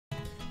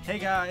Hey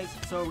guys,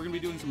 so we're gonna be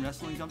doing some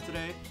wrestling jump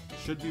today.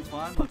 Should be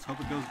fun. Let's hope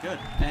it goes good.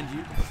 And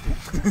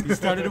you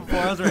started it before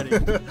I was ready.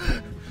 You're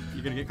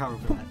gonna get karma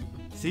for that.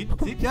 See?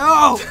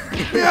 No!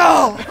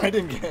 No! I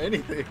didn't get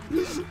anything.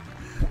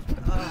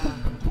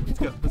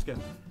 Let's go.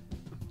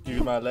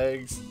 Use my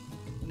legs.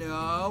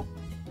 No.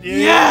 Yeah.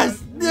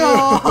 Yes!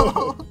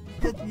 No!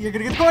 You're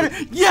gonna get the corner.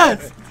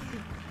 Yes!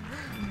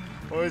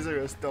 Why is there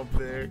a stump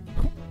there?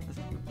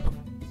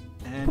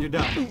 And you're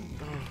done.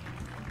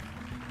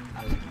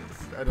 I like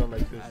this. I don't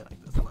like this. I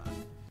like this a lot.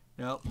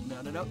 No.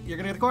 You're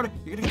gonna get the corner.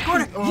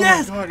 Oh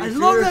Yes! my God, I you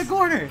love serious? that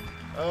corner.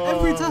 Oh.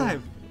 Every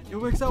time. It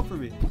works out for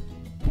me.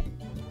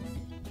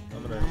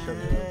 I'm gonna shove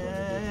it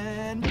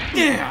And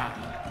yeah!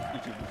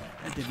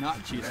 I did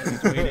not cheat. I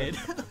just waited.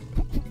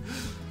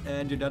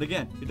 And you're done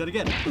again.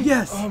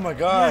 Yes! Oh my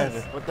God!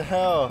 Yes. What the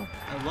hell?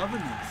 I'm loving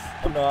this.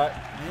 I'm not.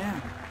 Yeah.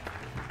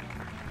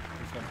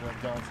 It's not Glenn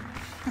Johnson.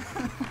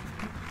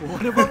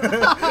 What about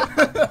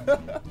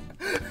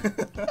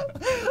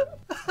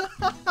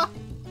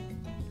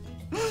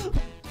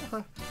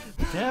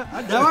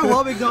Damn, now I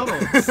want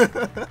McDonald's.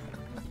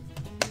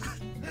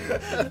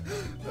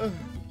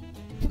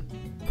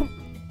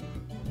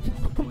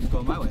 One's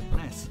going my way.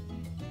 Nice.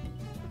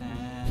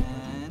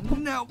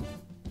 And no.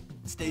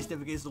 Stay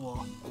stiff against the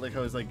wall. I like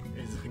how his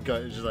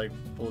gut is just like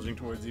bulging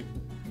towards you.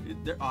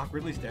 They're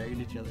awkwardly staring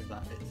at each other's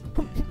eyes.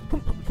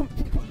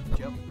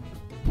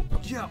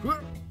 Jump.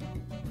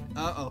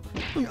 Uh-oh.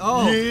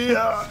 Oh.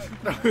 Yeah!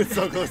 It's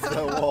so close to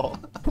that wall.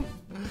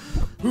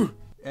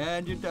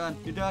 And you're done.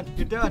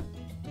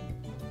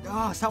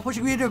 Oh, stop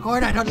pushing me into a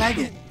corner. I don't like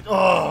it. Oh,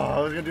 I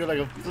was gonna do like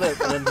a flip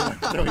and then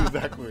throw you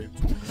backwards.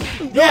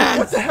 Yes!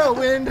 What the hell,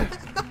 wind?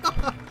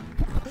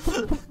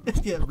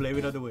 Yeah, blame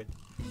it on the wind.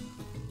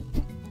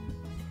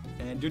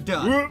 And you're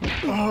done.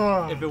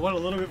 Oh. If it went a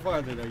little bit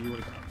farther, though, you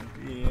would have gone.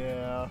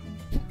 Yeah.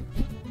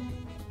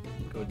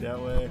 Go that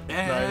way. We're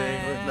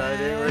And-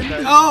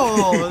 sliding.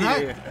 Oh,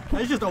 Yeah.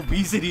 that's just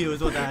obesity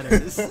is what that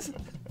is.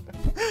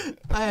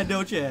 I had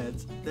no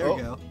chance. There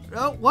we go.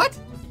 Oh, what?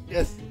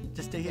 Yes.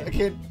 Just stay here. I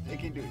can't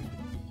do it.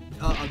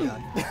 Oh,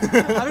 God.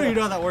 I don't even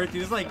know how that worked. He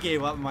just like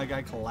gave up and my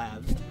guy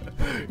collapsed.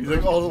 He's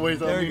like all the way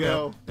down. There we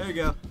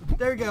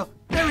go.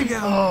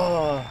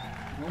 Oh.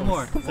 One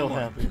more. So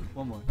happy.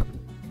 One more.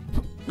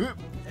 Oop.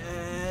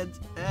 And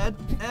yeah,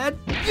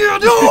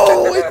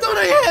 no! I thought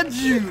I had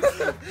you.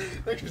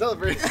 Thanks for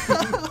celebrating.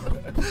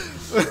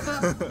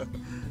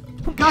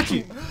 Got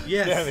you.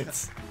 Yes. Damn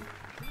it.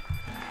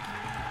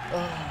 I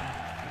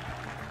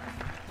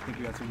think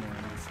we got two more on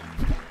this.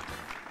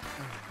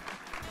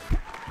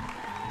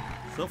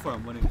 So far,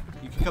 I'm winning.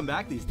 You can come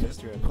back these days.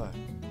 Mr.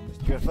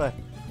 Red Flag.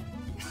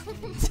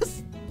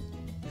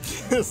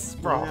 Just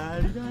sprawl.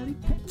 No.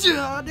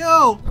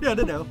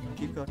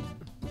 Keep going.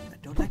 I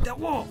don't like that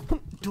wall.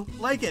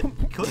 Don't like it.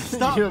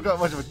 Stop. You don't got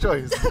much of a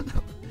choice.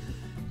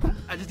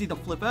 I just need to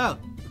flip out.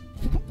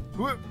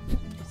 Whoop.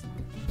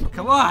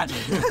 Come on.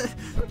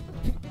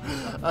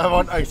 I'm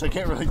on ice. I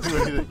can't really do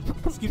anything.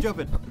 Just keep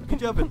jumping.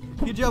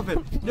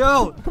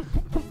 No.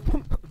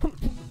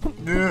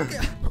 Ugh.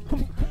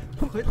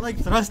 Quit like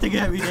thrusting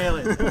at me,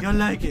 Dalen. You don't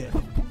like it.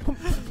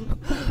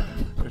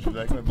 Don't you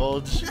like my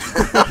bulge? I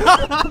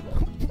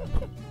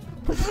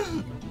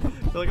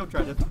feel like I'm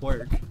trying to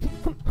twerk.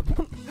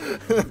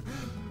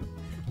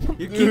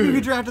 You're keeping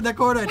me trapped in that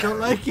corner. I don't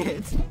like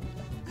it.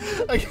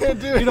 I can't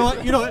do it. You know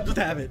what? Just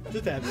have it.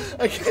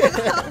 I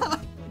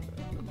can't.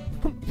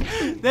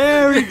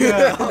 There we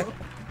go.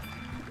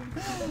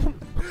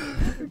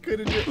 I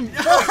couldn't do it.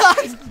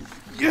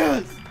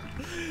 Yes.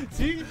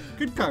 See?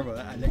 Good karma.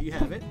 I let you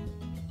have it.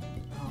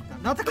 Oh,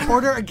 God. Not the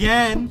corner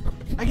again.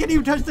 I can't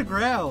even touch the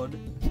ground.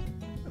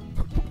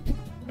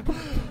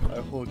 I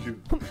hold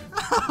you.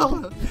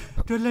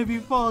 Don't let me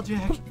fall,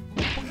 Jack.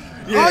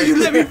 Yeah. Oh, you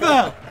let me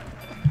fall.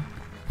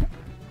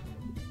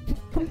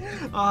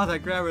 Oh,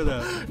 that grabber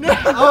though. No.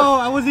 Oh,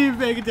 I wasn't even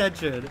paying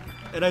attention,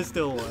 and I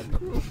still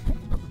won.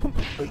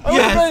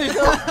 Yes.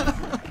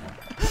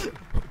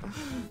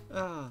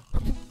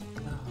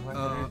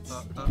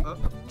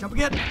 Jump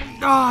again.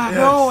 Oh, Yes.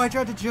 no, I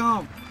tried to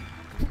jump.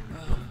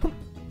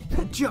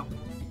 And jump.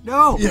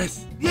 No.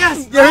 Yes.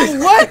 Yes. Yes. Oh,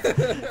 what?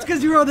 It's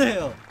because you were on the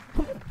hill.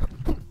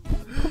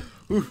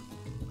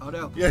 Oh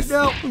no. Yes.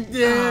 No.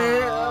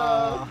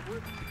 Yeah.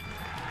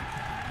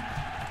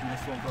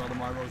 Nice one for all the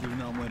marbles, even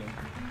though I'm winning.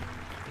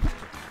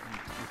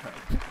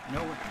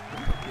 No. Yeah.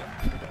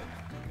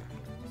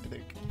 I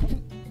think.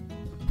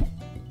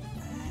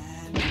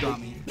 And you got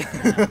me.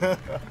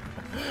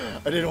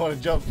 I didn't want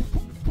to jump.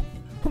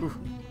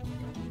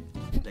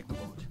 Take the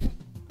bulge.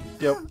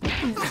 Yep.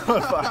 Oh,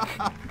 fuck.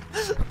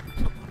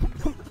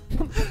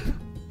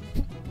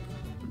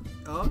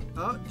 Oh,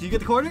 do you get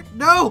the corner?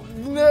 No!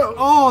 No.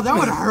 Oh, that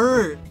would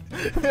hurt.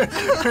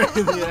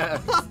 Yeah.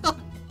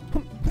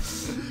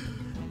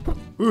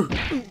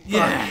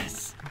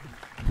 Yes.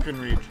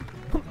 Couldn't reach.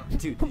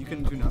 Dude, you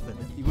couldn't do nothing.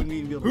 You wouldn't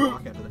even be able to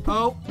walk after that.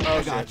 Oh,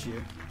 I got shit.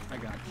 you.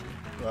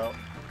 Well.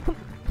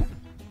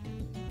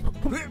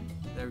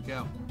 There we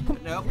go.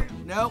 No.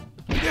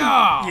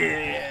 Yeah.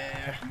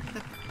 Yeah.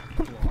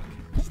 Block.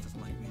 Just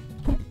doesn't like me.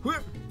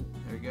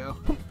 go.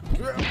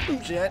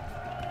 Shit.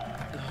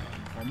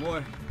 One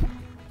more.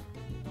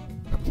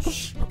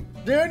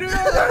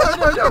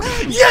 No.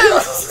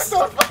 Yes!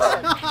 So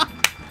fun.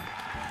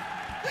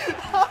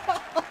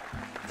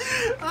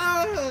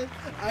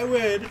 I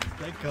win.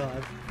 Thank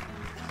God.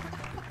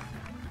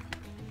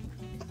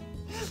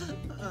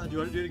 Do you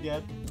want to do it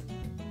again?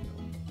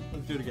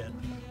 Let's do it again.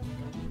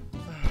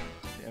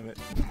 Damn it.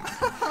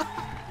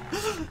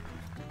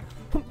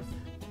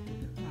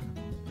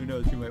 Who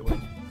knows? You might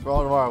win. For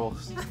all the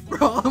marbles.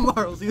 For all the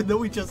marbles, even though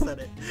we just said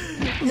it.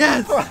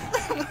 Yes!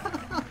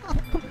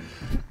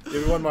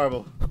 Give me one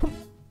marble.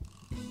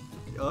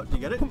 Oh, do you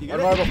get it? Do you get One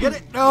it? marble. You get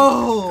it?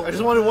 No! I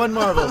just wanted one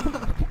marble.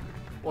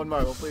 One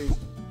marble, please.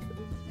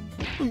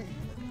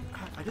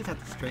 I just have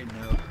to straighten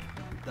out.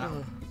 That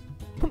one.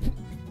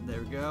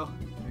 There we go.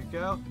 There we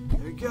go.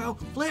 There we go.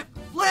 Flip!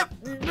 Flip!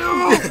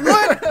 No!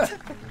 What?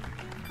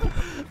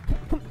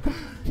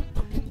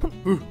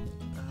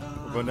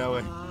 We're going that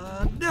way.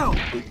 No!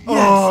 Yes!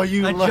 Oh,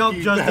 you I lucky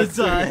jumped just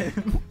in bastard.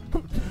 time.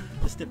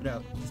 Just dip it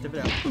out. Just dip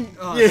it out.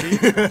 Oh, Yeah.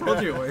 see? I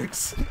told you it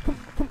works.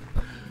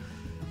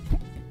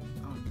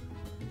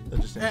 They'll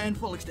just stand And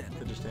full extend.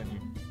 They'll just stand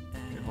here.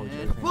 hold you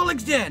And everything. full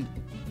extend.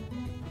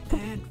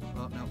 And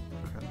oh no,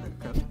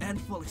 crap. And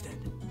full extend.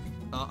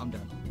 Oh, I'm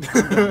done.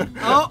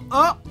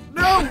 Oh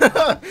no!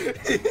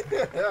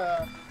 I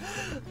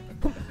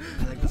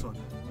like this one.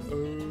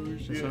 Oh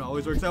This shit. one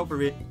always works out for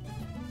me.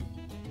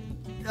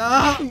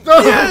 Ah! No!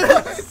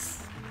 Yes!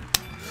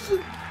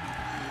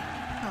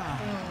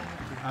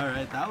 All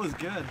right, that was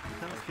good.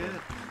 That was good.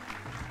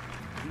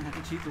 I'm gonna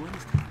have to cheat to win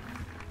this time.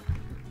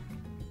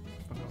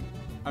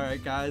 All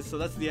right, guys. So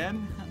that's the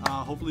end.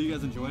 Hopefully you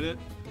guys enjoyed it.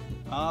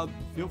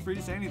 Feel free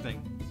to say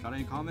anything. Got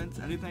any comments?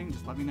 Anything?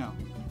 Just let me know.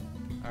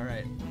 All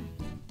right.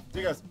 See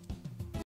you guys.